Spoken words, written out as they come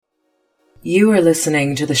You are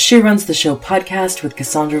listening to the She Runs the Show podcast with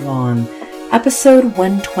Cassandra Vaughn, episode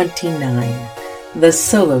 129, the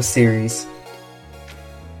solo series.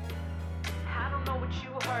 I don't know what you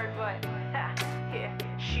heard, but yeah,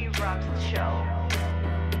 she runs the show.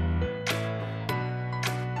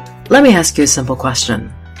 Let me ask you a simple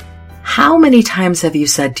question. How many times have you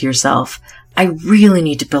said to yourself, I really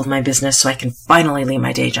need to build my business so I can finally leave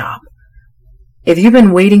my day job? If you've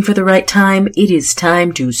been waiting for the right time, it is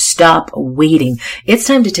time to stop waiting. It's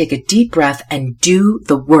time to take a deep breath and do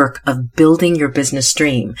the work of building your business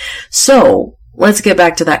dream. So let's get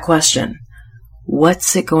back to that question.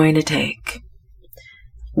 What's it going to take?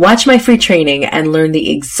 Watch my free training and learn the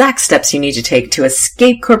exact steps you need to take to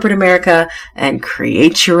escape corporate America and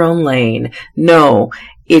create your own lane. No,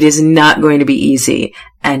 it is not going to be easy.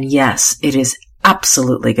 And yes, it is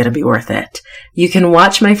absolutely going to be worth it. You can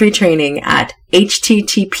watch my free training at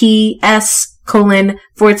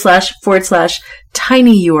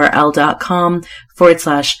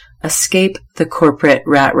https://tinyurl.com/escape the corporate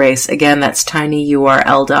rat race. Again, that's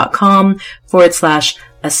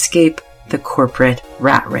tinyurl.com/escape the corporate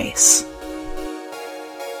rat race.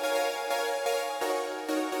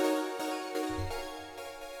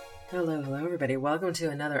 Hello, everybody. Welcome to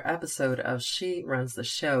another episode of She Runs the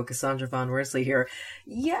Show. Cassandra Vaughn Worsley here.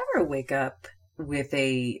 You ever wake up with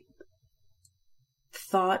a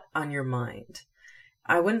thought on your mind?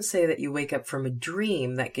 I wouldn't say that you wake up from a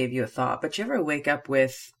dream that gave you a thought, but you ever wake up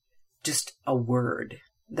with just a word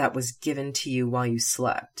that was given to you while you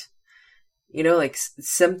slept? You know, like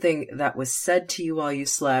something that was said to you while you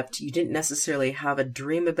slept. You didn't necessarily have a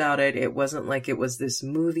dream about it. It wasn't like it was this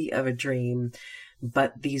movie of a dream.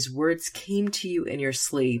 But these words came to you in your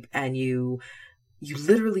sleep, and you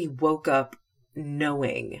literally woke up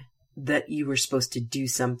knowing that you were supposed to do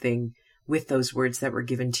something with those words that were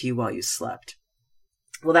given to you while you slept.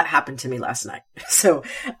 Well, that happened to me last night. So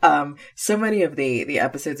many of the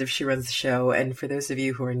episodes of She Runs the Show, and for those of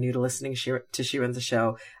you who are new to listening to She Runs the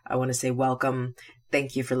Show, I want to say welcome.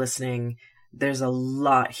 Thank you for listening. There's a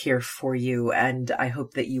lot here for you, and I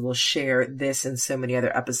hope that you will share this and so many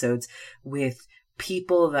other episodes with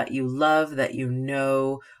people that you love, that you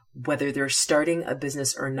know, whether they're starting a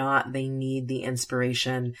business or not, they need the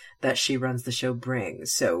inspiration that She Runs the Show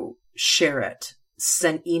brings. So share it,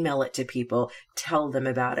 email it to people, tell them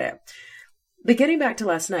about it. But getting back to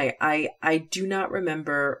last night, I do not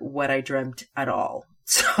remember what I dreamt at all.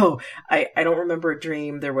 So I don't remember a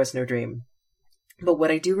dream. There was no dream. But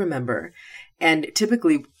what I do remember, and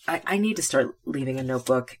typically I need to start leaving a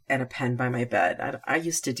notebook and a pen by my bed. I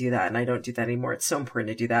used to do that, and I don't do that anymore. It's so important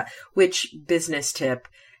to do that. Which business tip?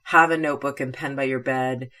 Have a notebook and pen by your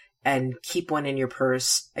bed and keep one in your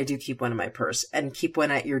purse. I do keep one in my purse, and keep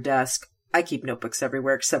one at your desk. I keep notebooks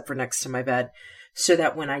everywhere except for next to my bed, so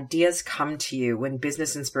that when ideas come to you, when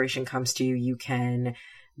business inspiration comes to you, you can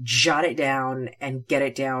jot it down and get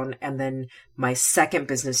it down. And then my second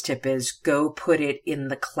business tip is go put it in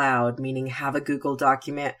the cloud, meaning have a Google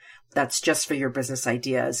document that's just for your business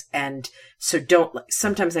ideas. And so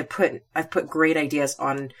sometimes I've put great ideas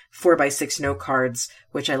on 4x6 note cards,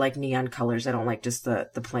 which I like neon colors. I don't like just the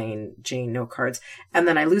plain Jane note cards. And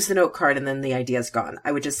then I lose the note card and then the idea's gone.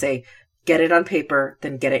 I would just say, get it on paper,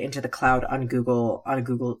 then get it into the cloud on a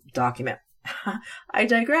Google document. I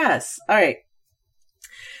digress. All right.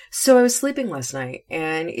 So I was sleeping last night,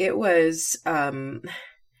 and it was, I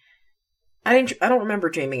don't remember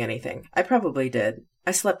dreaming anything. I probably did.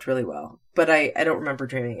 I slept really well, but I don't remember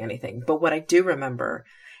dreaming anything. But what I do remember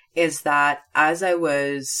is that as I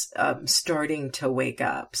was starting to wake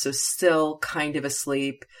up, so still kind of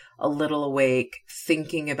asleep, a little awake,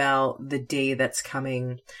 thinking about the day that's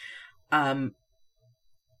coming,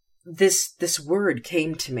 this word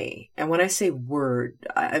came to me. And when I say word,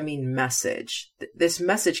 I mean message. This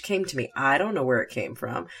message came to me. I don't know where it came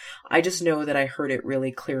from. I just know that I heard it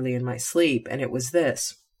really clearly in my sleep. And it was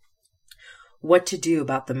this: what to do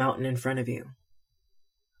about the mountain in front of you.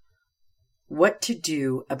 What to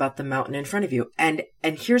do about the mountain in front of you. And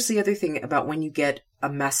here's the other thing about when you get a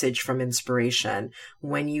message from inspiration,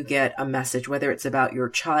 when you get a message, whether it's about your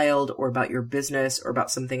child or about your business or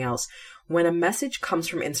about something else, when a message comes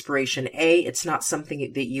from inspiration, it's not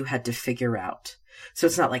something that you had to figure out. So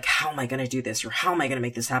it's not like, how am I going to do this? Or how am I going to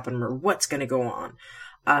make this happen? Or what's going to go on?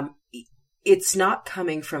 It's not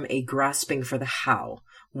coming from a grasping for the how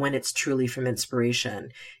when it's truly from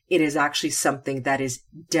inspiration. It is actually something that is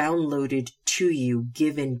downloaded to you,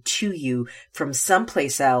 given to you from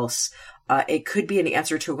someplace else. It could be an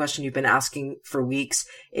answer to a question you've been asking for weeks.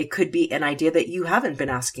 It could be an idea that you haven't been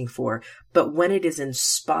asking for. But when it is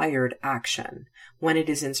inspired action, when it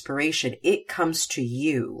is inspiration, it comes to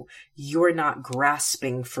you. You're not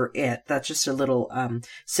grasping for it. That's just a little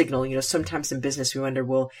signal. You know, sometimes in business we wonder,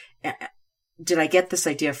 well, did I get this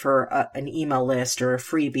idea for an email list or a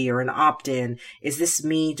freebie or an opt-in? Is this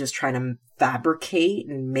me just trying to fabricate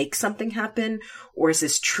and make something happen? Or is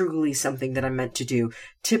this truly something that I'm meant to do?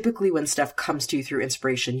 Typically when stuff comes to you through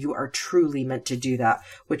inspiration, you are truly meant to do that,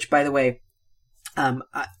 which, by the way,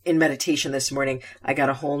 in meditation this morning, I got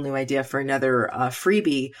a whole new idea for another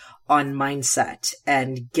freebie on mindset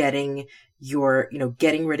and getting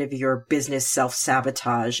rid of your business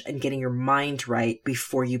self-sabotage and getting your mind right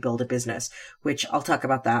before you build a business, which I'll talk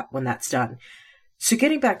about that when that's done. So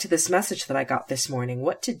getting back to this message that I got this morning,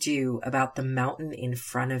 what to do about the mountain in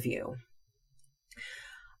front of you.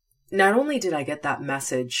 Not only did I get that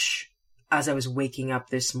message as I was waking up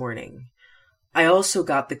this morning, I also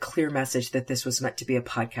got the clear message that this was meant to be a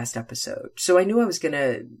podcast episode. So I knew I was going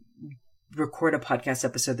to record a podcast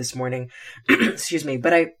episode this morning, excuse me,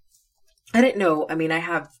 but I didn't know. I mean, I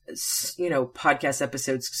have, podcast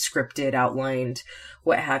episodes scripted, outlined,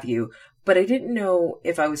 what have you, but I didn't know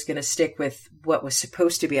if I was going to stick with what was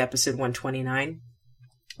supposed to be episode 129,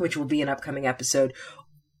 which will be an upcoming episode,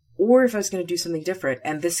 or if I was going to do something different.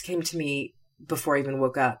 And this came to me before I even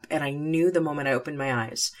woke up. And I knew the moment I opened my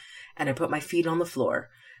eyes and I put my feet on the floor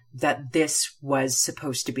that this was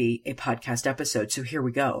supposed to be a podcast episode. So here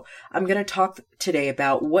we go. I'm going to talk today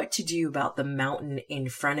about what to do about the mountain in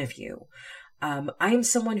front of you. I am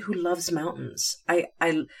someone who loves mountains.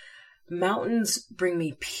 Mountains bring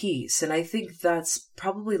me peace. And I think that's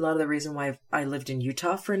probably a lot of the reason why I lived in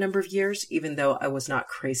Utah for a number of years, even though I was not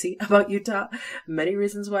crazy about Utah. Many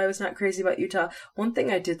reasons why I was not crazy about Utah. One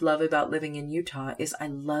thing I did love about living in Utah is I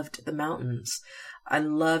loved the mountains. I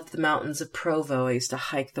loved the mountains of Provo. I used to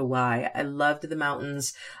hike the Y. I loved the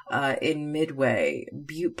mountains in Midway,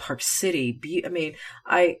 Butte, Park City.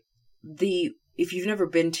 If you've never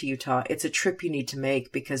been to Utah, it's a trip you need to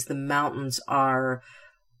make because the mountains are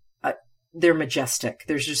they're majestic.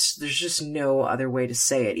 There's just no other way to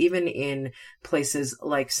say it. Even in places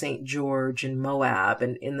like St. George and Moab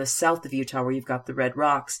and in the south of Utah where you've got the Red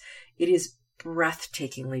Rocks, it is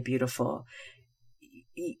breathtakingly beautiful.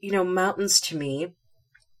 Mountains to me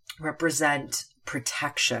represent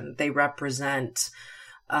protection. They represent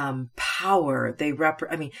power.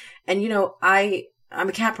 I'm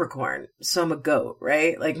a Capricorn, so I'm a goat,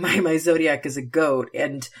 right? Like my zodiac is a goat,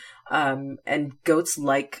 and goats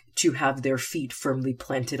like to have their feet firmly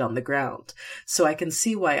planted on the ground. So I can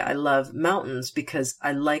see why I love mountains, because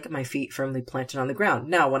I like my feet firmly planted on the ground.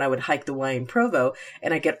 Now, when I would hike the Y in Provo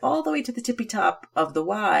and I get all the way to the tippy top of the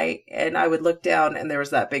Y and I would look down and there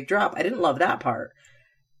was that big drop, I didn't love that part,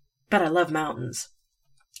 but I love mountains.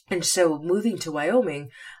 And so moving to Wyoming,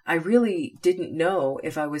 I really didn't know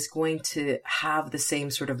if I was going to have the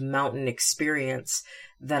same sort of mountain experience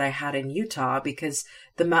that I had in Utah, because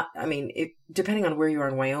depending on where you are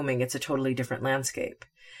in Wyoming, it's a totally different landscape.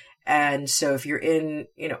 And so if you're in,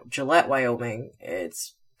 Gillette, Wyoming,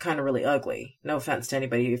 it's kind of really ugly. No offense to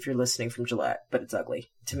anybody if you're listening from Gillette, but it's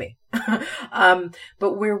ugly to me.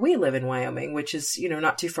 But where we live in Wyoming, which is,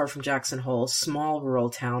 not too far from Jackson Hole, small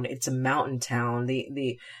rural town, it's a mountain town.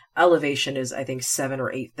 The elevation is, I think, 7,000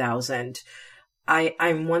 or 8,000.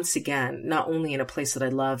 I'm once again, not only in a place that I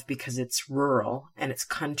love because it's rural and it's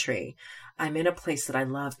country, I'm in a place that I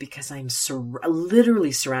love because I'm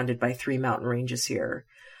literally surrounded by 3 mountain ranges here,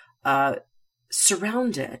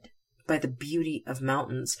 surrounded by the beauty of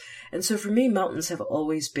mountains. And so for me, mountains have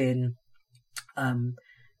always been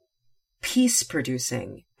peace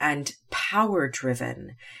producing and power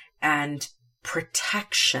driven and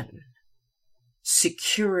protection,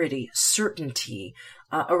 security, certainty,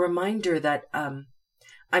 a reminder that I'm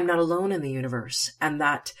not alone in the universe and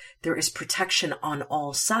that there is protection on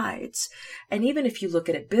all sides. And even if you look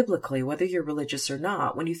at it biblically, whether you're religious or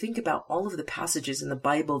not, when you think about all of the passages in the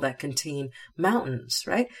Bible that contain mountains,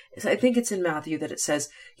 right? I think it's in Matthew that it says,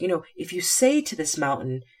 if you say to this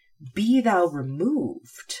mountain, be thou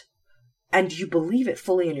removed, and you believe it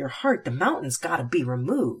fully in your heart, the mountain's got to be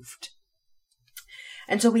removed.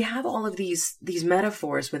 And so we have all of these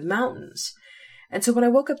metaphors with mountains. And so when I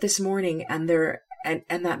woke up this morning and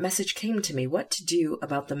that message came to me, what to do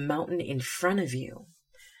about the mountain in front of you,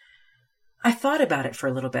 I thought about it for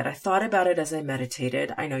a little bit. I thought about it as I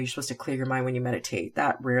meditated. I know you're supposed to clear your mind when you meditate.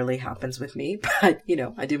 That rarely happens with me, but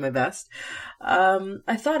I do my best.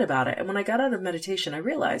 I thought about it. And when I got out of meditation, I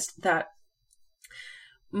realized that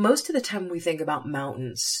most of the time we think about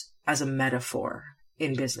mountains as a metaphor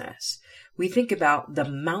in business. We think about the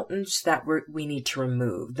mountains that we need to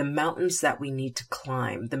remove, the mountains that we need to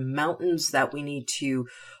climb, the mountains that we need to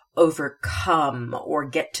overcome or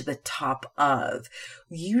get to the top of.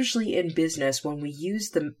 Usually in business, when we use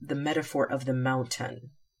the metaphor of the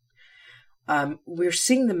mountain, we're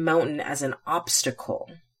seeing the mountain as an obstacle,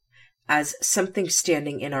 as something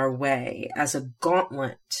standing in our way, as a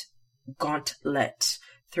gauntlet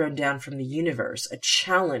thrown down from the universe, a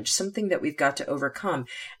challenge, something that we've got to overcome.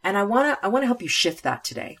 And I want to help you shift that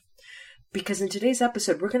today, because in today's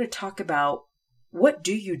episode, we're going to talk about what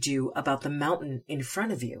do you do about the mountain in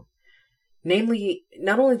front of you? Namely,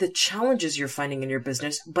 not only the challenges you're finding in your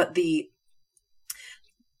business, but the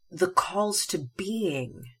calls to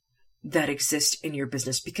being that exist in your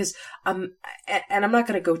business. Because, and I'm not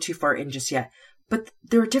going to go too far in just yet, but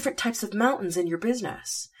there are different types of mountains in your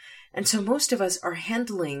business. And so most of us are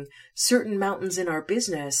handling certain mountains in our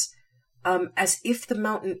business as if the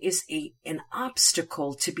mountain is an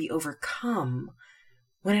obstacle to be overcome,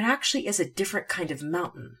 when it actually is a different kind of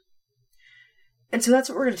mountain. And so that's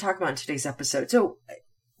what we're going to talk about in today's episode. So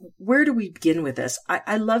where do we begin with this?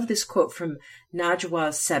 I love this quote from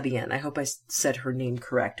Najwa Sebian. I hope I said her name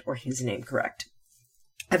correct, or his name correct.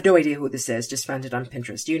 I have no idea who this is, just found it on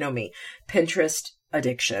Pinterest. You know me. Pinterest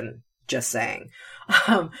addiction. Just saying.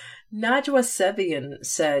 Najwa Sebian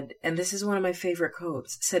said, and this is one of my favorite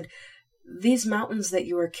quotes, said, "These mountains that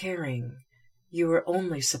you are carrying, you are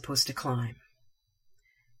only supposed to climb."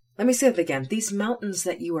 Let me say that again. These mountains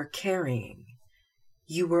that you are carrying,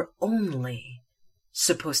 you were only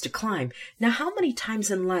supposed to climb. Now, how many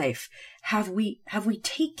times in life have we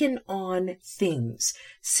taken on things,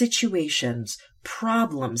 situations,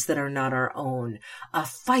 problems that are not our own,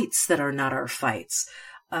 fights that are not our fights,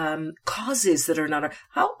 causes that are not our...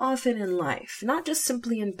 How often in life, not just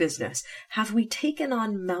simply in business, have we taken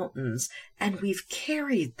on mountains and we've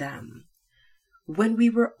carried them when we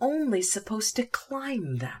were only supposed to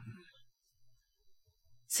climb them?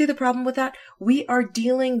 See the problem with that? We are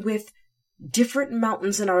dealing with different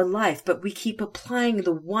mountains in our life, but we keep applying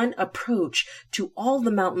the one approach to all the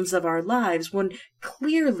mountains of our lives, when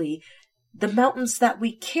clearly the mountains that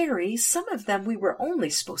we carry, some of them we were only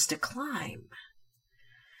supposed to climb.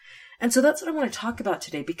 And so that's what I want to talk about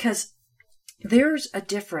today, because there's a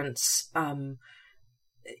difference.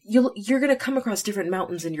 You're going to come across different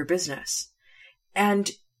mountains in your business. And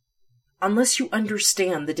unless you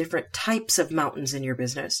understand the different types of mountains in your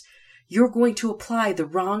business, you're going to apply the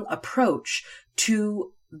wrong approach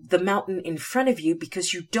to the mountain in front of you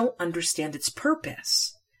because you don't understand its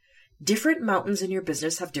purpose. Different mountains in your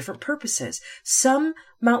business have different purposes. Some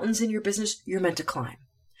mountains in your business you're meant to climb.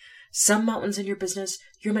 Some mountains in your business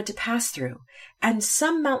you're meant to pass through. And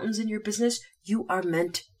some mountains in your business you are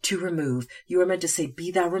meant to remove. You are meant to say,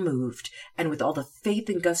 "Be thou removed." And with all the faith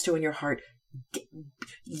and gusto in your heart,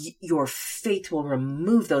 your faith will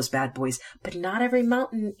remove those bad boys. But not every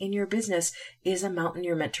mountain in your business is a mountain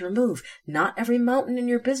you're meant to remove. Not every mountain in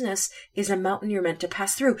your business is a mountain you're meant to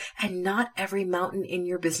pass through. And not every mountain in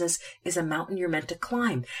your business is a mountain you're meant to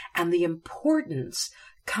climb. And the importance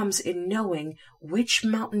comes in knowing which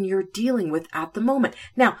mountain you're dealing with at the moment.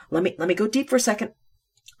 Now, let me go deep for a second.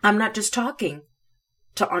 I'm not just talking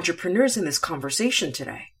to entrepreneurs in this conversation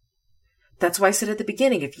today. That's why I said at the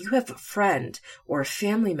beginning, if you have a friend or a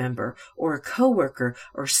family member or a coworker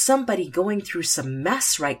or somebody going through some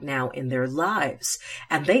mess right now in their lives,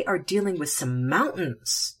 and they are dealing with some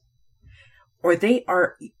mountains, or they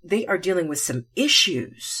are dealing with some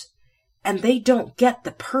issues, and they don't get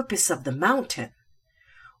the purpose of the mountain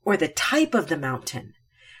or the type of the mountain,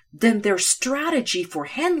 then their strategy for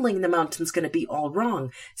handling the mountain is going to be all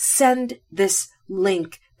wrong. Send this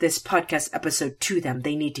link, this podcast episode to them.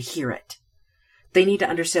 They need to hear it. They need to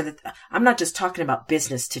understand that I'm not just talking about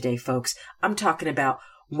business today, folks. I'm talking about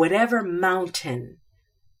whatever mountain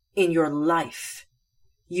in your life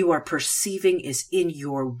you are perceiving is in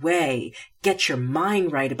your way. Get your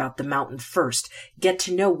mind right about the mountain first. Get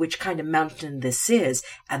to know which kind of mountain this is,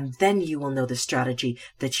 and then you will know the strategy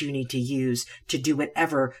that you need to use to do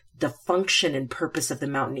whatever the function and purpose of the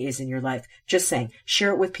mountain is in your life. Just saying,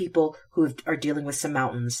 share it with people who are dealing with some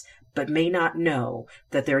mountains, but may not know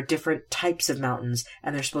that there are different types of mountains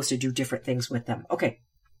and they're supposed to do different things with them. Okay.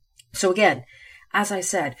 So again, as I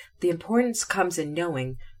said, the importance comes in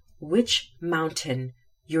knowing which mountain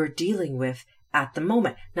you're dealing with at the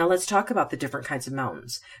moment. Now let's talk about the different kinds of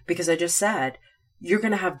mountains, because I just said you're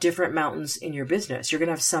going to have different mountains in your business. You're going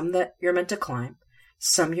to have some that you're meant to climb,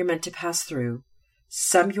 some you're meant to pass through,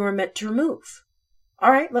 some you're meant to remove.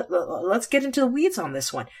 All right, let's get into the weeds on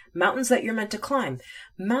this one. Mountains that you're meant to climb.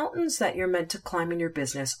 Mountains that you're meant to climb in your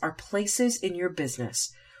business are places in your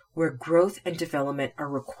business where growth and development are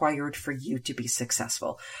required for you to be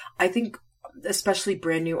successful. I think especially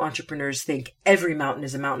brand new entrepreneurs, think every mountain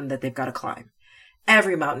is a mountain that they've got to climb.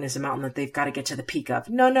 Every mountain is a mountain that they've got to get to the peak of.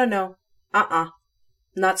 No.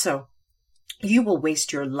 Not so. You will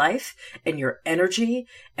waste your life and your energy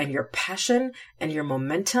and your passion and your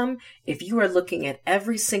momentum if you are looking at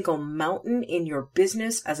every single mountain in your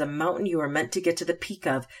business as a mountain you are meant to get to the peak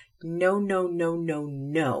of. No.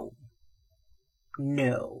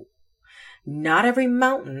 Not every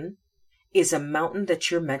mountain is a mountain that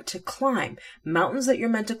you're meant to climb. Mountains that you're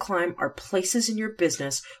meant to climb are places in your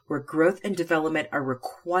business where growth and development are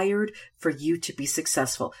required for you to be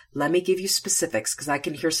successful. Let me give you specifics, because I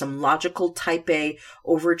can hear some logical type A,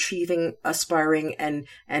 overachieving, aspiring, and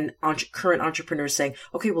current entrepreneurs saying,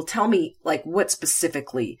 okay, well, tell me, like, what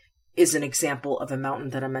specifically is an example of a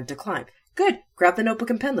mountain that I'm meant to climb? Good. Grab the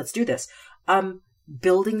notebook and pen. Let's do this.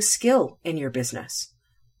 Building skill in your business,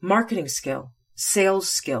 marketing skill, sales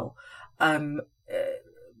skill,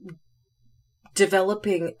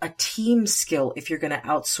 developing a team skill if you're going to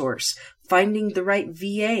outsource, finding the right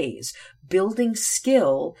VAs. Building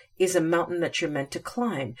skill is a mountain that you're meant to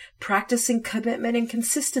climb. Practicing commitment and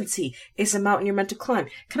consistency is a mountain you're meant to climb.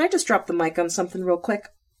 Can I just drop the mic on something real quick?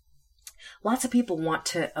 Lots of people want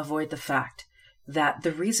to avoid the fact that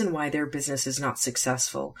the reason why their business is not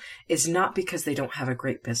successful is not because they don't have a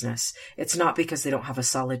great business. It's not because they don't have a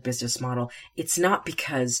solid business model. It's not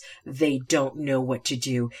because they don't know what to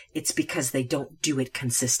do. It's because they don't do it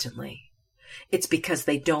consistently. It's because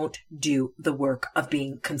they don't do the work of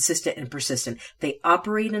being consistent and persistent. They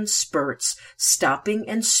operate in spurts, stopping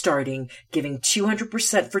and starting, giving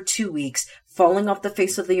 200% for 2 weeks, falling off the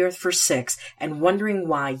face of the earth for 6, and wondering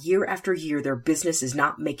why year after year their business is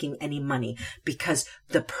not making any money. Because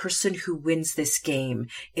the person who wins this game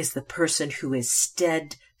is the person who is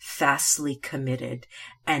steadfastly committed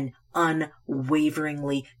and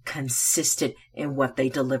unwaveringly consistent in what they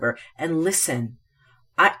deliver. And listen,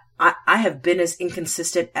 I have been as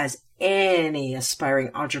inconsistent as any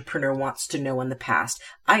aspiring entrepreneur wants to know in the past.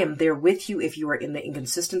 I am there with you if you are in the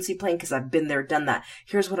inconsistency plane, because I've been there, done that.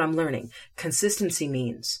 Here's what I'm learning. Consistency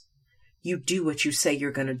means you do what you say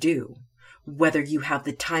you're going to do, whether you have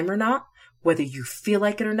the time or not, whether you feel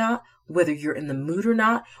like it or not, whether you're in the mood or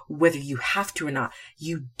not, whether you have to or not.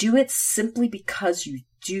 You do it simply because you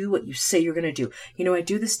do what you say you're going to do. You know, I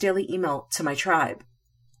do this daily email to my tribe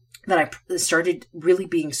that I started really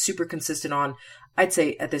being super consistent on, I'd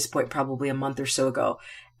say at this point, probably a month or so ago.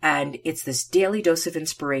 And it's this daily dose of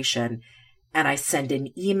inspiration. And I send an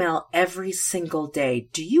email every single day.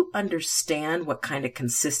 Do you understand what kind of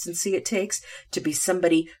consistency it takes to be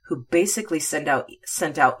somebody who basically sent out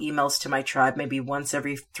emails to my tribe maybe once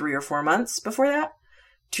every 3 or 4 months before that,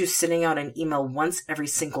 to sending out an email once every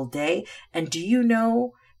single day? And do you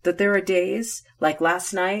know that there are days like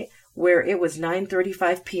last night where it was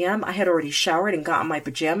 9:35 p.m. I had already showered and gotten my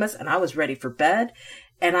pajamas and I was ready for bed.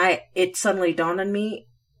 And it suddenly dawned on me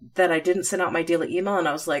that I didn't send out my daily email. And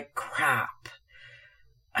I was like, crap,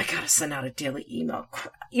 I got to send out a daily email.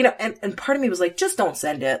 You know, and part of me was like, just don't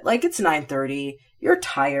send it. Like, it's 9:30. You're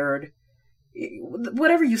tired.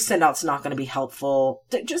 Whatever you send out's not going to be helpful.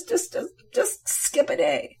 Just skip a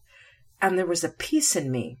day. And there was a piece in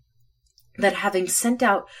me that, having sent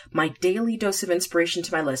out my daily dose of inspiration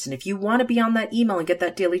to my list, and if you want to be on that email and get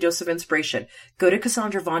that daily dose of inspiration, go to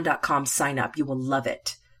CassandraVaughn.com, sign up. You will love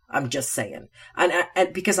it. I'm just saying.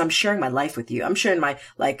 And because I'm sharing my life with you. I'm sharing my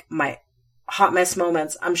hot mess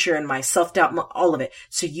moments. I'm sharing my self-doubt, all of it.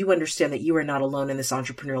 So you understand that you are not alone in this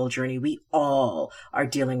entrepreneurial journey. We all are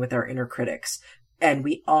dealing with our inner critics, and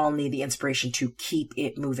we all need the inspiration to keep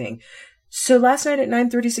it moving. So last night at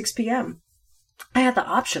 9:36 p.m., I had the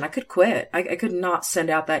option. I could quit. I could not send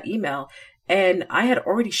out that email. And I had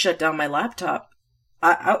already shut down my laptop.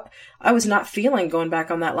 I was not feeling going back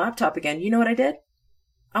on that laptop again. You know what I did?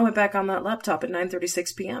 I went back on that laptop at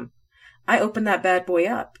 9:36 p.m. I opened that bad boy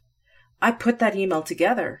up. I put that email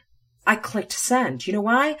together. I clicked send. You know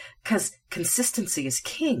why? Because consistency is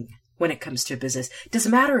king when it comes to business.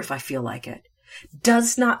 Doesn't matter if I feel like it.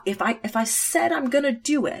 Does not. If I said I'm going to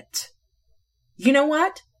do it, you know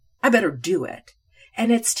what? I better do it.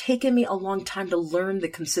 And it's taken me a long time to learn the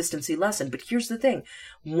consistency lesson. But here's the thing.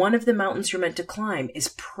 One of the mountains you're meant to climb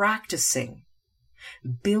is practicing,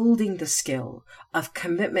 building the skill of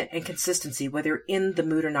commitment and consistency, whether you're in the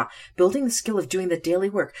mood or not, building the skill of doing the daily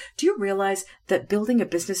work. Do you realize that building a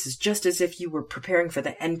business is just as if you were preparing for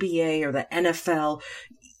the NBA or the NFL?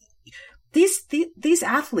 These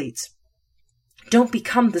athletes don't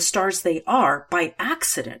become the stars they are by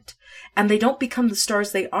accident. And they don't become the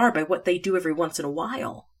stars they are by what they do every once in a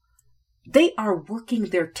while. They are working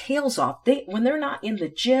their tails off. When they're not in the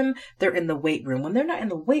gym, they're in the weight room. When they're not in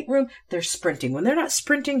the weight room, they're sprinting. When they're not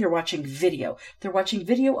sprinting, they're watching video. They're watching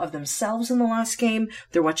video of themselves in the last game.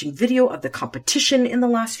 They're watching video of the competition in the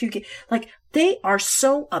last few games. Like, they are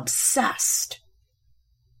so obsessed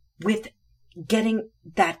with getting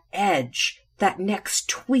that edge, that next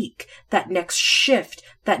tweak, that next shift,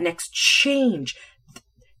 that next change.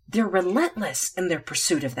 They're relentless in their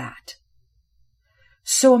pursuit of that.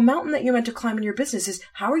 So a mountain that you're meant to climb in your business is,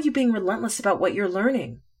 how are you being relentless about what you're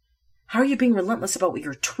learning? How are you being relentless about what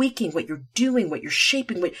you're tweaking, what you're doing, what you're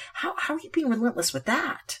shaping? How are you being relentless with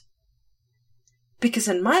that? Because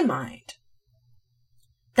in my mind,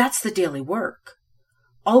 that's the daily work.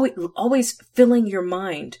 Always filling your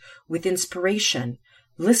mind with inspiration,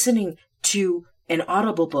 listening to an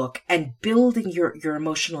Audible book and building your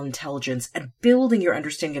emotional intelligence and building your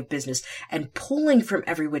understanding of business and pulling from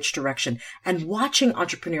every which direction and watching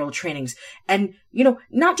entrepreneurial trainings and,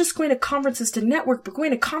 not just going to conferences to network, but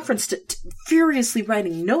going to conference to furiously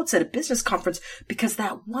writing notes at a business conference, because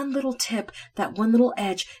that one little tip, that one little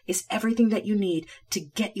edge is everything that you need to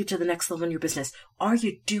get you to the next level in your business. Are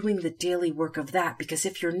you doing the daily work of that? Because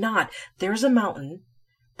if you're not, there's a mountain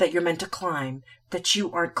that you're meant to climb that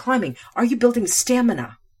you aren't climbing. Are you building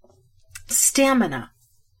stamina? Stamina.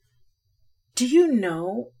 Do you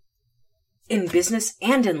know, in business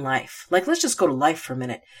and in life, like, let's just go to life for a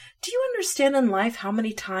minute. Do you understand in life how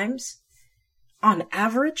many times, on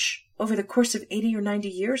average, over the course of 80 or 90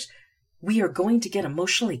 years, we are going to get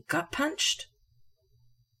emotionally gut punched?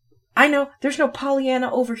 I know, there's no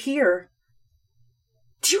Pollyanna over here.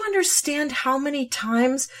 Do you understand how many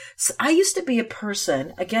times? So I used to be a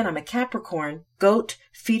person, again, I'm a Capricorn, goat,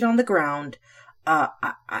 feet on the ground.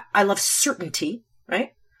 I love certainty,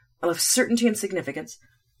 right? I love certainty and significance.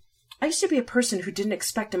 I used to be a person who didn't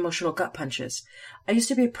expect emotional gut punches. I used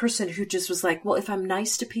to be a person who just was like, well, if I'm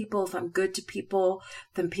nice to people, if I'm good to people,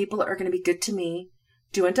 then people are going to be good to me.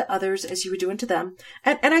 Do unto others as you would do unto them.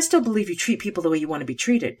 And I still believe you treat people the way you want to be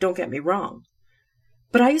treated. Don't get me wrong.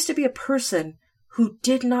 But I used to be a person who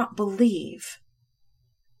did not believe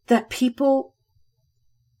that people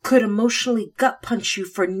could emotionally gut punch you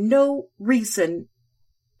for no reason,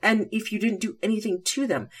 and if you didn't do anything to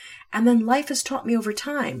them. And then life has taught me over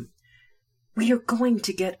time, we are going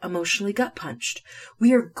to get emotionally gut punched.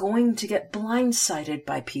 We are going to get blindsided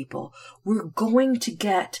by people. We're going to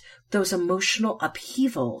get those emotional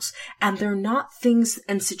upheavals. And they're not things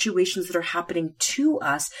and situations that are happening to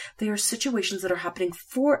us. They are situations that are happening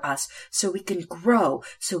for us so we can grow,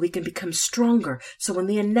 so we can become stronger. So when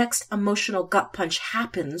the next emotional gut punch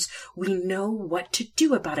happens, we know what to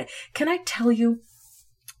do about it. Can I tell you,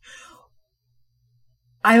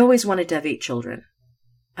 I always wanted to have 8 children.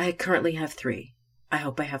 I currently have 3. I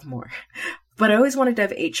hope I have more. But I always wanted to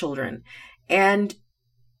have 8 children. And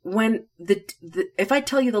when if I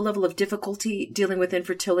tell you the level of difficulty dealing with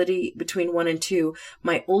infertility between 1 and 2,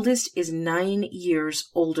 my oldest is 9 years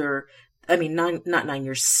older. I mean, not 9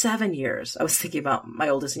 years, 7 years. I was thinking about my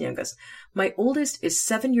oldest and youngest. My oldest is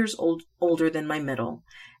 7 years older than my middle,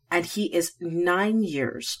 and he is 9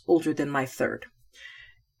 years older than my third.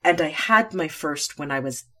 And I had my first when I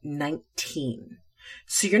was 19.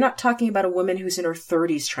 So you're not talking about a woman who's in her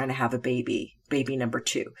 30s trying to have a baby number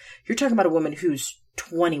 2. You're talking about a woman who's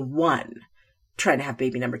 21 trying to have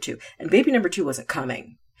baby number 2. And baby number 2 wasn't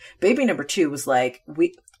coming. Baby number 2 was like,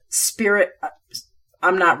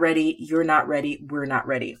 I'm not ready. You're not ready. We're not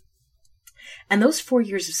ready. And those 4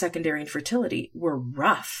 years of secondary infertility were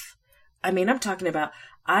rough. I mean, I'm talking about,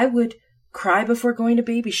 I would cry before going to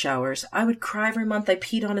baby showers. I would cry every month I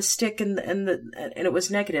peed on a stick and it was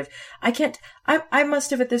negative. I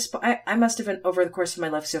must have over the course of my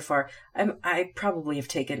life so far, I probably have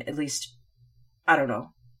taken at least, I don't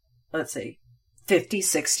know, let's say 50,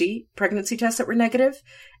 60 pregnancy tests that were negative.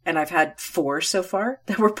 And I've had 4 so far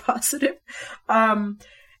that were positive. And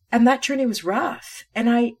that journey was rough. And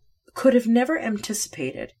I could have never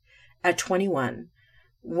anticipated at 21,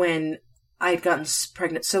 when I had gotten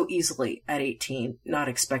pregnant so easily at 18, not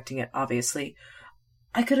expecting it, obviously.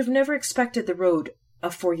 I could have never expected the road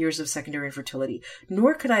of 4 years of secondary infertility,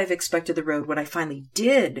 nor could I have expected the road when I finally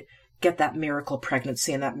did get that miracle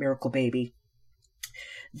pregnancy and that miracle baby.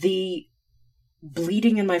 The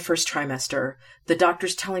bleeding in my first trimester, the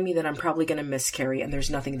doctors telling me that I'm probably going to miscarry and there's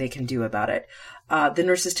nothing they can do about it. The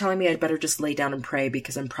nurses telling me I'd better just lay down and pray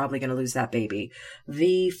because I'm probably going to lose that baby.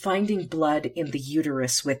 The finding blood in the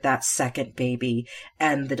uterus with that second baby,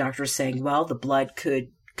 and the doctors saying, well, the blood could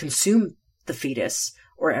consume the fetus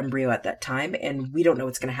or embryo at that time, and we don't know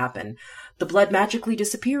what's going to happen. The blood magically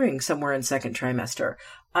disappearing somewhere in second trimester.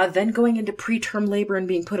 then going into preterm labor and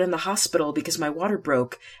being put in the hospital because my water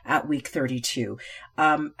broke at week 32,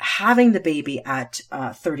 having the baby at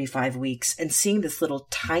 35 weeks and seeing this little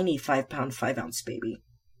tiny 5-pound, 5-ounce baby.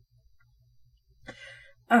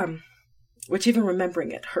 Which even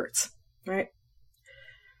remembering it hurts, right?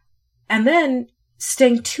 And then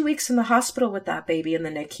staying 2 weeks in the hospital with that baby in the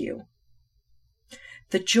NICU.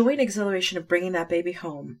 The joy and exhilaration of bringing that baby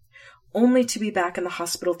home, only to be back in the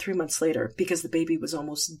hospital 3 months later because the baby was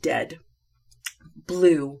almost dead,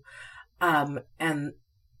 blue, and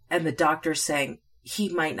the doctor saying he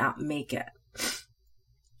might not make it.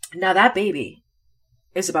 Now that baby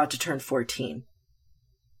is about to turn 14.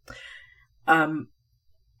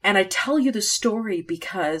 And I tell you the story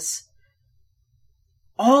because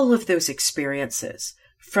all of those experiences,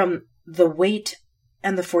 from the weight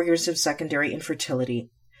and the 4 years of secondary infertility,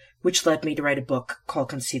 which led me to write a book called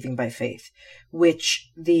Conceiving by Faith,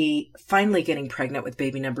 which the finally getting pregnant with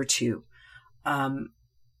baby number 2, the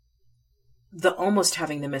almost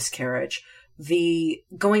having the miscarriage, the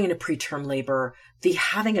going into preterm labor, the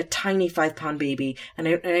having a tiny 5-pound baby. And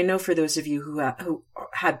I know for those of you who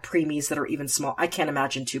had preemies that are even small, I can't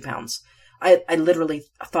imagine 2 pounds. I literally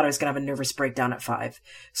thought I was going to have a nervous breakdown at 5.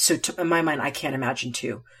 So in my mind, I can't imagine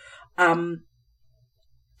 2.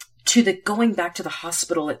 To the going back to the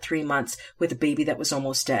hospital at 3 months with a baby that was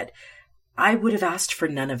almost dead. I would have asked for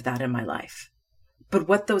none of that in my life. But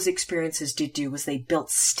what those experiences did do was they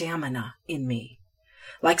built stamina in me.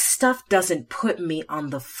 Like, stuff doesn't put me on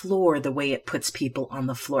the floor the way it puts people on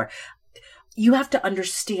the floor. You have to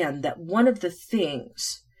understand that one of the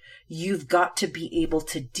things you've got to be able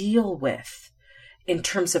to deal with in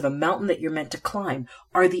terms of a mountain that you're meant to climb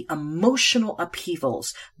are the emotional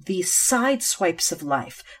upheavals, the side swipes of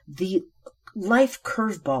life, the life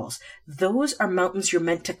curveballs. Those are mountains you're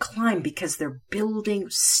meant to climb because they're building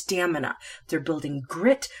stamina. They're building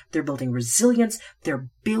grit. They're building resilience. They're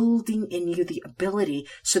building in you the ability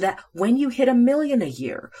so that when you hit $1 million a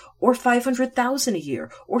year or 500,000 a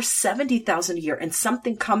year or 70,000 a year and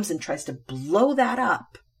something comes and tries to blow that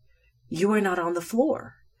up, you are not on the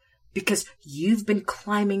floor. Because you've been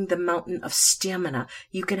climbing the mountain of stamina.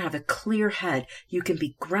 You can have a clear head. You can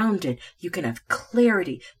be grounded. You can have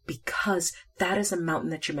clarity because that is a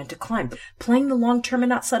mountain that you're meant to climb. Playing the long term and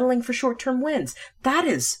not settling for short term wins. That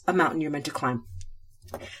is a mountain you're meant to climb.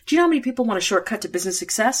 Do you know how many people want a shortcut to business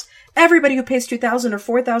success? Everybody who pays $2,000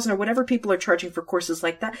 or $4,000 or whatever people are charging for courses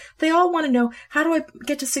like that, they all want to know, how do I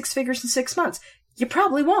get to 6 figures in 6 months? You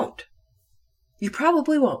probably won't. You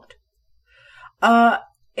probably won't.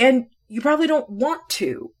 And you probably don't want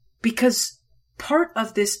to, because part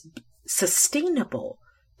of this sustainable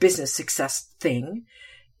business success thing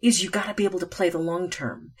is you got to be able to play the long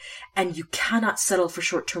term, and you cannot settle for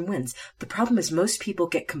short-term wins. The problem is most people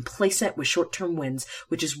get complacent with short-term wins,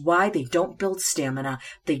 which is why they don't build stamina,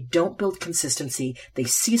 they don't build consistency, they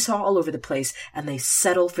seesaw all over the place, and they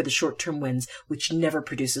settle for the short-term wins, which never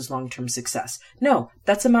produces long-term success. No,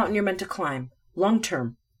 that's a mountain you're meant to climb.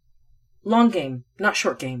 Long-term. Long game, not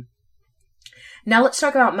short game. Now let's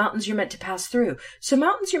talk about mountains you're meant to pass through. So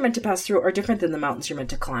mountains you're meant to pass through are different than the mountains you're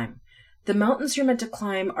meant to climb. The mountains you're meant to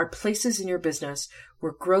climb are places in your business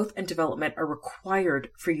where growth and development are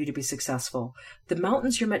required for you to be successful. The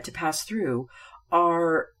mountains you're meant to pass through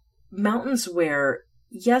are mountains where,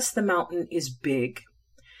 yes, the mountain is big,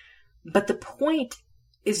 but the point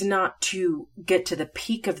is not to get to the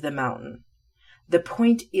peak of the mountain. The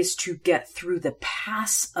point is to get through the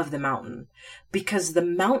pass of the mountain, because the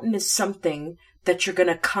mountain is something that you're going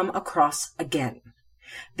to come across again.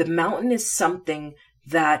 The mountain is something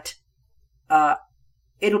that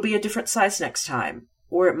it'll be a different size next time,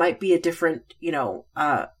 or it might be a different,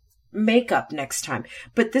 makeup next time.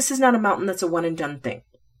 But this is not a mountain that's a one and done thing.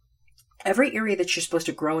 Every area that you're supposed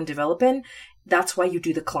to grow and develop in, that's why you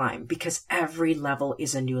do the climb, because every level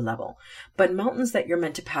is a new level. But mountains that you're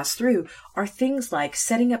meant to pass through are things like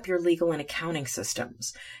setting up your legal and accounting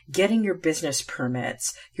systems, getting your business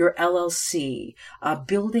permits, your LLC,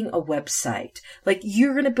 building a website. Like,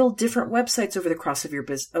 you're going to build different websites over the course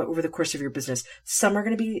of your business. Some are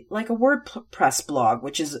going to be like a WordPress blog,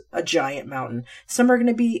 which is a giant mountain. Some are going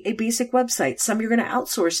to be a basic website. Some you're going to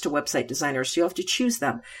outsource to website designers, so you'll have to choose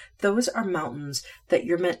them. Those are mountains that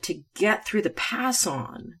you're meant to get through the pass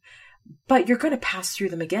on, but you're going to pass through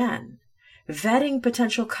them again. vetting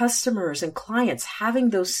potential customers and clients, having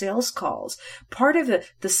those sales calls. Part of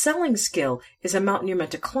the selling skill is a mountain you're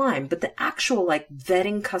meant to climb, but the actual like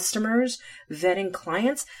vetting customers, vetting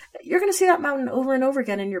clients, you're going to see that mountain over and over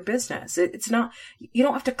again in your business. It's not, you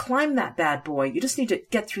don't have to climb that bad boy. You just need to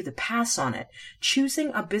get through the pass on it.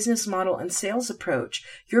 Choosing a business model and sales approach.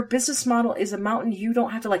 Your business model is a mountain. You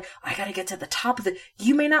don't have to like, I got to get to the top of it.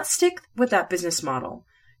 You may not stick with that business model.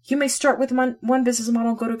 You may start with one business model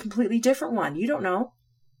and go to a completely different one. You don't know.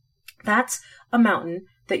 That's a mountain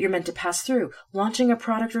that you're meant to pass through. Launching a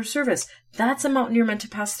product or service, that's a mountain you're meant to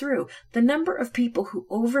pass through. The number of people who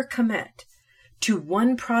overcommit to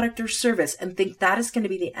one product or service and think that is going to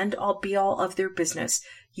be the end all be all of their business,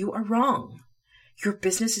 you are wrong. Your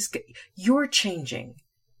business is, you're changing.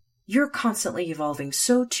 You're constantly evolving.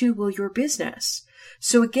 So too will your business.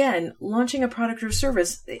 So again, launching a product or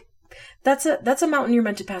service, that's a mountain you're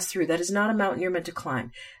meant to pass through. That is not a mountain you're meant to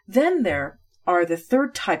climb. Then there are the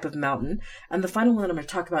third type of mountain, and the final one I'm going to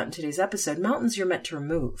talk about in today's episode, mountains you're meant to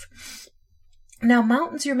remove. Now,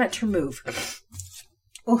 mountains you're meant to remove.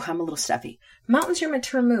 Oh, I'm a little stuffy. Mountains you're meant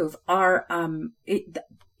to remove are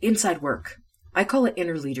inside work. I call it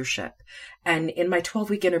inner leadership. And in my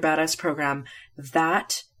 12-week Inner Badass program,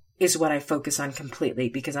 that is what I focus on completely,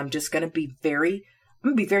 because I'm going to be very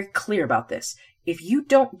clear about this. If you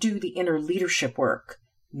don't do the inner leadership work,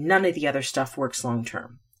 none of the other stuff works long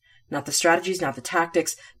term. Not the strategies, not the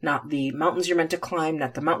tactics, not the mountains you're meant to climb,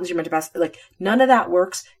 not the mountains you're meant to pass. Like, none of that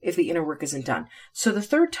works if the inner work isn't done. So the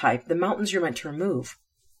third type, the mountains you're meant to remove,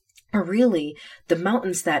 are really the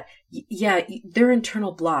mountains that, yeah, they're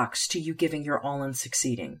internal blocks to you giving your all and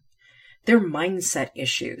succeeding. They're mindset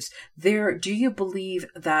issues. Do you believe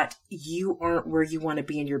that you aren't where you want to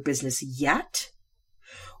be in your business yet?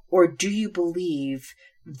 Or do you believe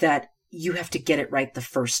that you have to get it right the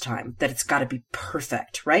first time, that it's got to be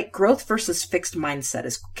perfect, right? Growth versus fixed mindset,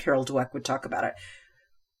 as Carol Dweck would talk about it.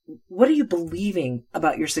 What are you believing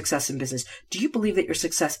about your success in business? Do you believe that your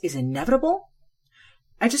success is inevitable?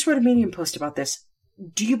 I just wrote a Medium post about this.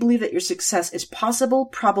 Do you believe that your success is possible,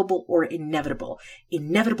 probable, or inevitable?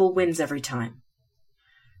 Inevitable wins every time.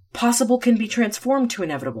 Possible can be transformed to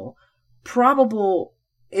inevitable. Probable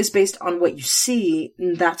is based on what you see,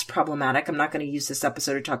 and that's problematic. I'm not going to use this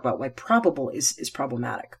episode to talk about why probable is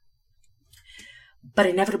problematic. But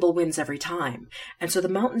inevitable wins every time. And so the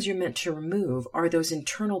mountains you're meant to remove are those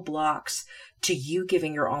internal blocks to you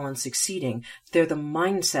giving your all and succeeding. They're the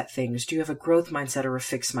mindset things. Do you have a growth mindset or a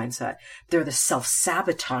fixed mindset? They're the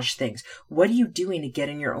self-sabotage things. What are you doing to get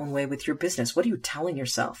in your own way with your business? What are you telling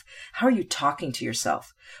yourself? How are you talking to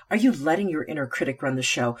yourself? Are you letting your inner critic run the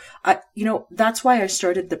show? That's why I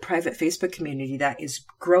started the private Facebook community that is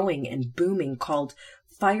growing and booming called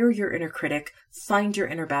Fire Your Inner Critic, Find Your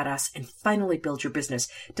Inner Badass, and Finally Build Your Business.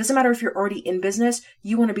 It doesn't matter if you're already in business,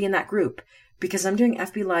 you want to be in that group, because I'm doing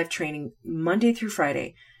FB Live training Monday through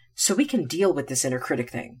Friday so we can deal with this inner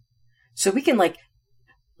critic thing. So we can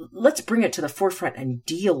let's bring it to the forefront and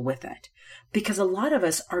deal with it, because a lot of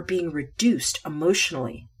us are being reduced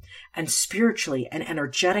emotionally and spiritually and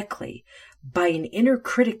energetically by an inner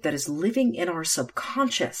critic that is living in our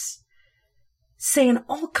subconscious, saying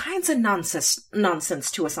all kinds of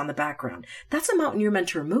nonsense to us on the background. That's a mountain you're meant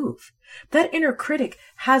to remove. That inner critic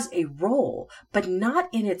has a role, but not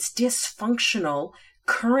in its dysfunctional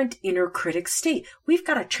current inner critic state. We've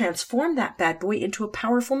got to transform that bad boy into a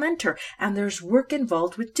powerful mentor, and there's work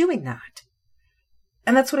involved with doing that.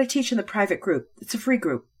 And that's what I teach in the private group. It's a free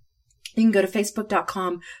group. You can go to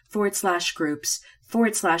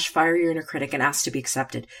facebook.com/groups/Fire Your Inner Critic and ask to be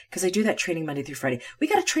accepted, because I do that training Monday through Friday. We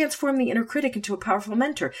got to transform the inner critic into a powerful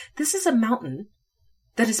mentor. This is a mountain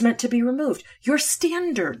that is meant to be removed. Your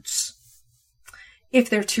standards, if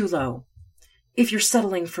they're too low, if you're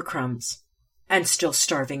settling for crumbs and still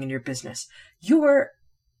starving in your business, your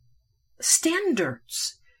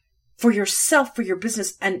standards for yourself, for your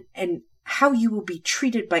business, and how you will be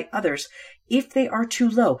treated by others, if they are too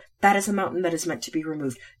low, that is a mountain that is meant to be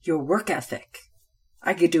removed. Your work ethic.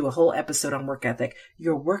 I could do a whole episode on work ethic.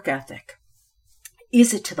 Your work ethic.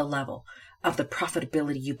 Is it to the level of the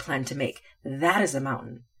profitability you plan to make? That is a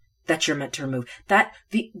mountain that you're meant to remove.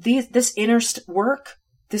 This inner work,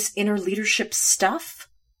 this inner leadership stuff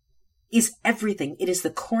is everything. It is the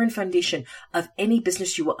core and foundation of any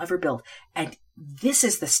business you will ever build. And this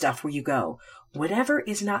is the stuff where you go, whatever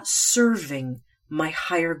is not serving my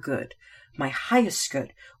higher good, my highest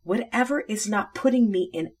good, whatever is not putting me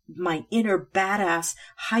in my inner badass,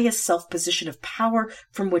 highest self position of power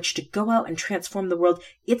from which to go out and transform the world,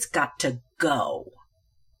 it's got to go.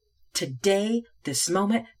 Today, this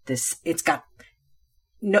moment, it's got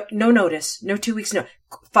no notice, no 2 weeks, no,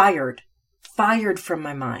 fired. fired from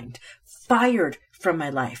my mind, fired from my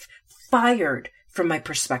life, fired from my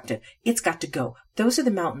perspective. It's got to go. Those are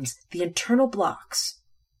the mountains, the internal blocks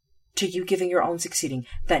to you giving your all and succeeding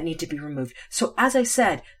that need to be removed. So as I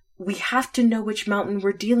said, we have to know which mountain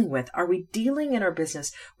we're dealing with. Are we dealing in our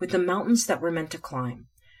business with the mountains that we're meant to climb,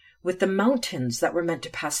 with the mountains that we're meant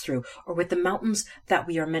to pass through, or with the mountains that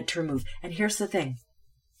we are meant to remove? And here's the thing.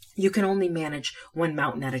 You can only manage one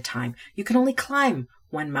mountain at a time. You can only climb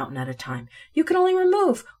one mountain at a time. You can only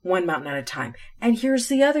remove one mountain at a time. And here's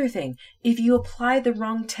the other thing. If you apply the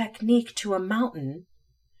wrong technique to a mountain,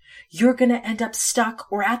 you're going to end up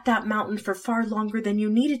stuck or at that mountain for far longer than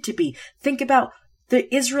you needed to be. Think about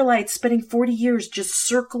the Israelites spending 40 years just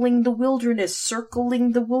circling the wilderness.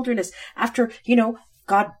 After,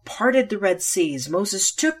 God parted the Red Seas.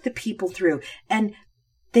 Moses took the people through, and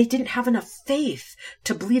they didn't have enough faith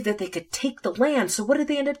to believe that they could take the land. So what did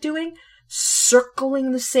they end up doing?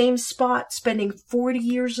 Circling the same spot, spending 40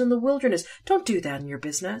 years in the wilderness. Don't do that in your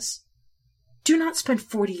business. Do not spend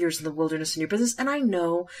 40 years in the wilderness in your business. And I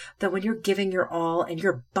know that when you're giving your all and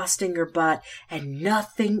you're busting your butt and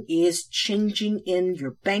nothing is changing in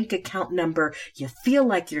your bank account number, you feel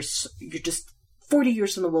like you're just 40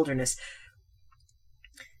 years in the wilderness.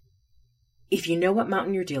 If you know what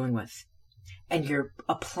mountain you're dealing with and you're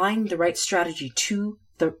applying the right strategy to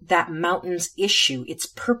that mountain's issue, its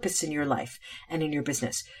purpose in your life and in your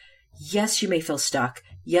business, yes, you may feel stuck.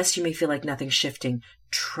 Yes, you may feel like nothing's shifting.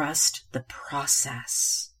 Trust the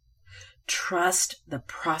process. Trust the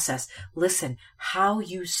process. Listen, how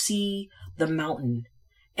you see the mountain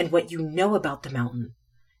and what you know about the mountain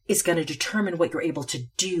is going to determine what you're able to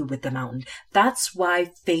do with the mountain. That's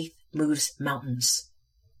why faith moves mountains.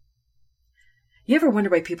 You ever wonder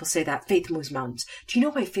why people say that faith moves mountains? Do you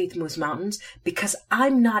know why faith moves mountains? Because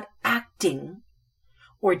I'm not acting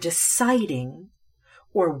or deciding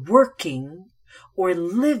or working or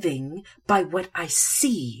living by what I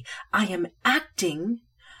see. I am acting,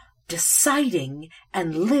 deciding,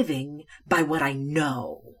 and living by what I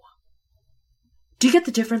know. Do you get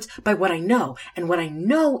the difference? By what I know. And what I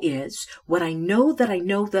know is, what I know that I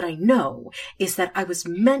know that I know is that I was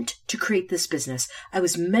meant to create this business. I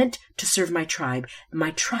was meant to serve my tribe.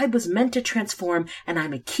 My tribe was meant to transform, and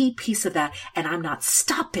I'm a key piece of that, and I'm not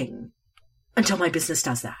stopping until my business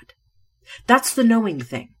does that. That's the knowing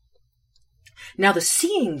thing. Now, the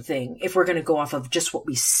seeing thing, if we're going to go off of just what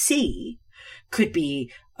we see, could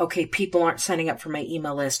be, okay, people aren't signing up for my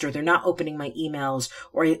email list, or they're not opening my emails,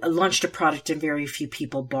 or I launched a product and very few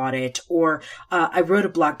people bought it, or I wrote a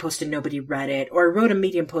blog post and nobody read it, or I wrote a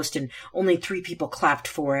Medium post and only 3 people clapped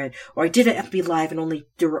for it, or I did an FB Live and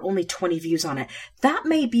there were only 20 views on it. That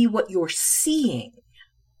may be what you're seeing.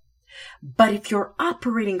 But if you're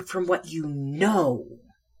operating from what you know,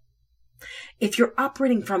 if you're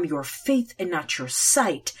operating from your faith and not your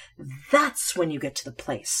sight, that's when you get to the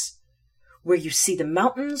place where you see the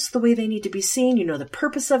mountains the way they need to be seen, you know the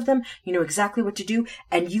purpose of them, you know exactly what to do,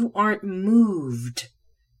 and you aren't moved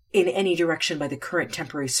in any direction by the current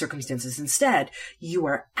temporary circumstances. Instead, you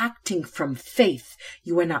are acting from faith.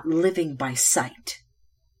 You are not living by sight.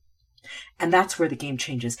 And that's where the game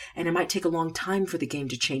changes. And it might take a long time for the game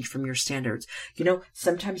to change from your standards.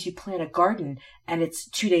 Sometimes you plant a garden and it's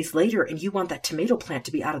 2 days later and you want that tomato plant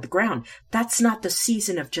to be out of the ground. That's not the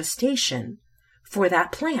season of gestation for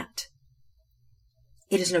that plant.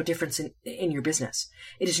 It is no difference in your business.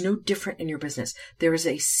 It is no different in your business. There is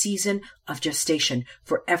a season of gestation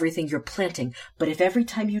for everything you're planting. But if every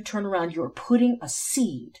time you turn around, you're putting a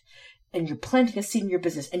seed and you're planting a seed in your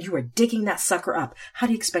business and you are digging that sucker up, how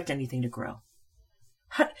do you expect anything to grow?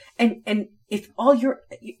 And if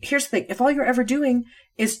here's the thing, if all you're ever doing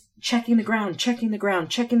is checking the ground,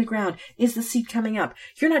 is the seed coming up?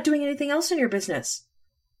 You're not doing anything else in your business.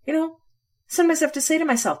 Sometimes I have to say to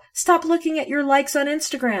myself, stop looking at your likes on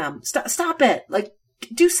Instagram. Stop it.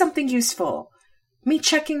 Do something useful. Me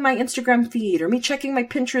checking my Instagram feed or me checking my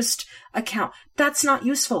Pinterest account, that's not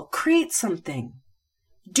useful. Create something.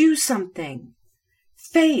 Do something.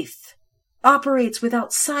 Faith operates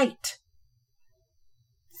without sight.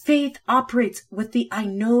 Faith operates with the I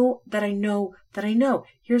know that I know that I know.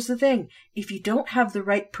 Here's the thing. If you don't have the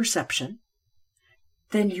right perception,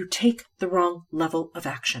 then you take the wrong level of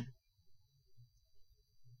action.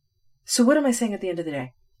 So what am I saying at the end of the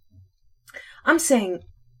day? I'm saying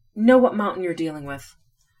know what mountain you're dealing with.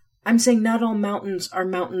 I'm saying not all mountains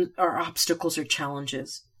are obstacles or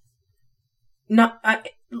challenges.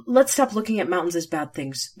 Let's stop looking at mountains as bad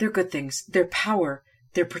things. They're good things. They're power,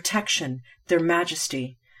 their protection, their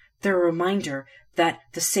majesty. They're a reminder that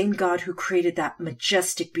the same God who created that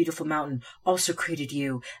majestic, beautiful mountain also created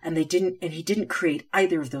you, and he didn't create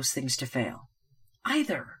either of those things to fail.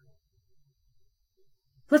 Either.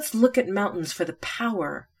 Let's look at mountains for the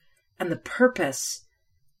power and the purpose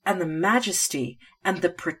and the majesty and the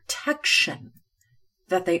protection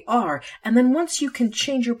that they are. And then once you can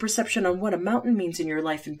change your perception on what a mountain means in your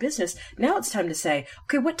life and business, now it's time to say,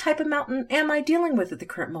 okay, what type of mountain am I dealing with at the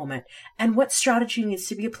current moment? And what strategy needs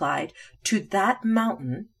to be applied to that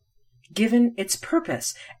mountain given its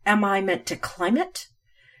purpose? Am I meant to climb it?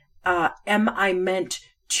 Am I meant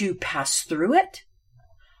to pass through it?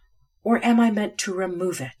 Or am I meant to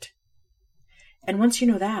remove it? And once you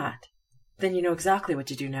know that, then you know exactly what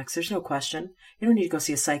to do next. There's no question. You don't need to go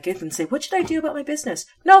see a psychic and say, what should I do about my business?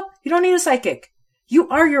 No, you don't need a psychic. You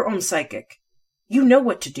are your own psychic. You know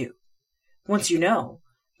what to do. Once you know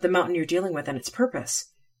the mountain you're dealing with and its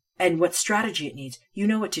purpose and what strategy it needs, you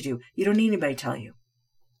know what to do. You don't need anybody to tell you.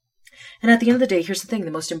 And at the end of the day, here's the thing.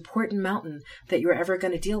 The most important mountain that you're ever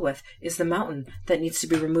going to deal with is the mountain that needs to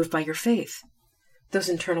be removed by your faith. Those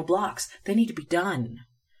internal blocks, they need to be done.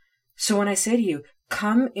 So when I say to you,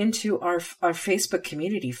 come into our Facebook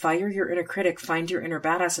community, fire your inner critic, find your inner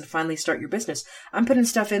badass, and finally start your business. I'm putting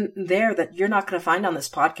stuff in there that you're not going to find on this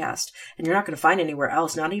podcast, and you're not going to find anywhere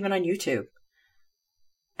else, not even on YouTube.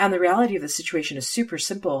 And the reality of the situation is super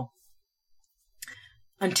simple.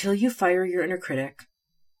 Until you fire your inner critic,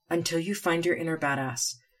 until you find your inner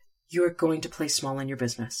badass, you are going to play small in your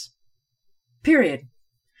business. Period.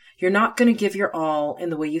 You're not going to give your all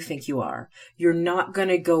in the way you think you are. You're not going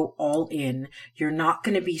to go all in. You're not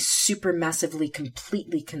going to be super massively,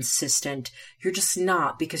 completely consistent. You're just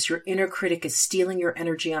not, because your inner critic is stealing your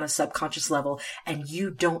energy on a subconscious level, and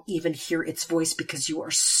you don't even hear its voice because you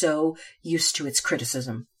are so used to its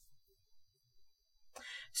criticism.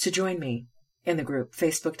 So join me in the group,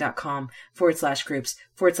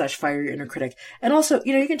 facebook.com/groups/fire your inner critic. And also,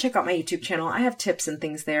 you can check out my YouTube channel. I have tips and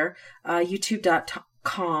things there.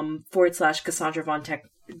 youtube.com/Cassandra Von Tech.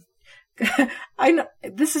 I know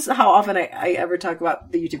this is how often I ever talk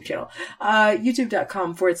about the YouTube channel.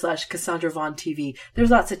 youtube.com/Cassandra Von TV.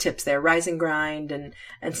 There's lots of tips there, rise and grind and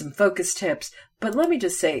some focus tips. But let me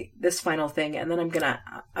just say this final thing, and then I'm gonna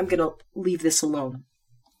leave this alone.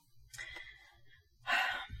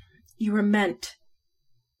 You were meant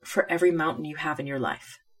for every mountain you have in your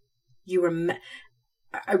life.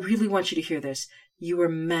 I really want you to hear this. You were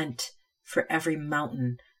meant for every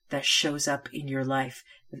mountain that shows up in your life.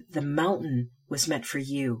 The mountain was meant for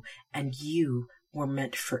you, and you were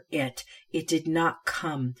meant for it. It did not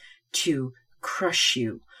come to crush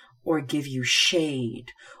you or give you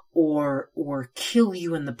shade or kill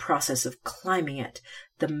you in the process of climbing it.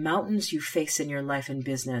 The mountains you face in your life and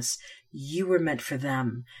business, you were meant for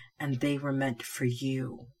them, and they were meant for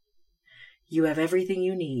you. You have everything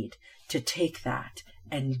you need to take that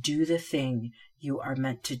and do the thing you are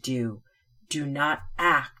meant to do. Do not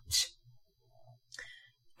act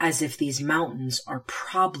as if these mountains are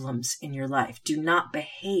problems in your life. Do not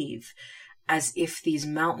behave as if these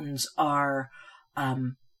mountains are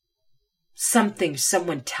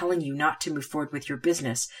someone telling you not to move forward with your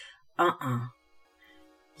business.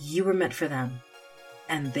 You were meant for them,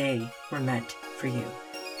 and they were meant for you.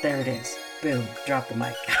 There it is. Boom. Drop the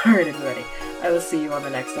mic. All right, everybody. I will see you on the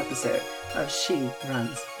next episode of She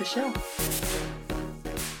Runs the Show.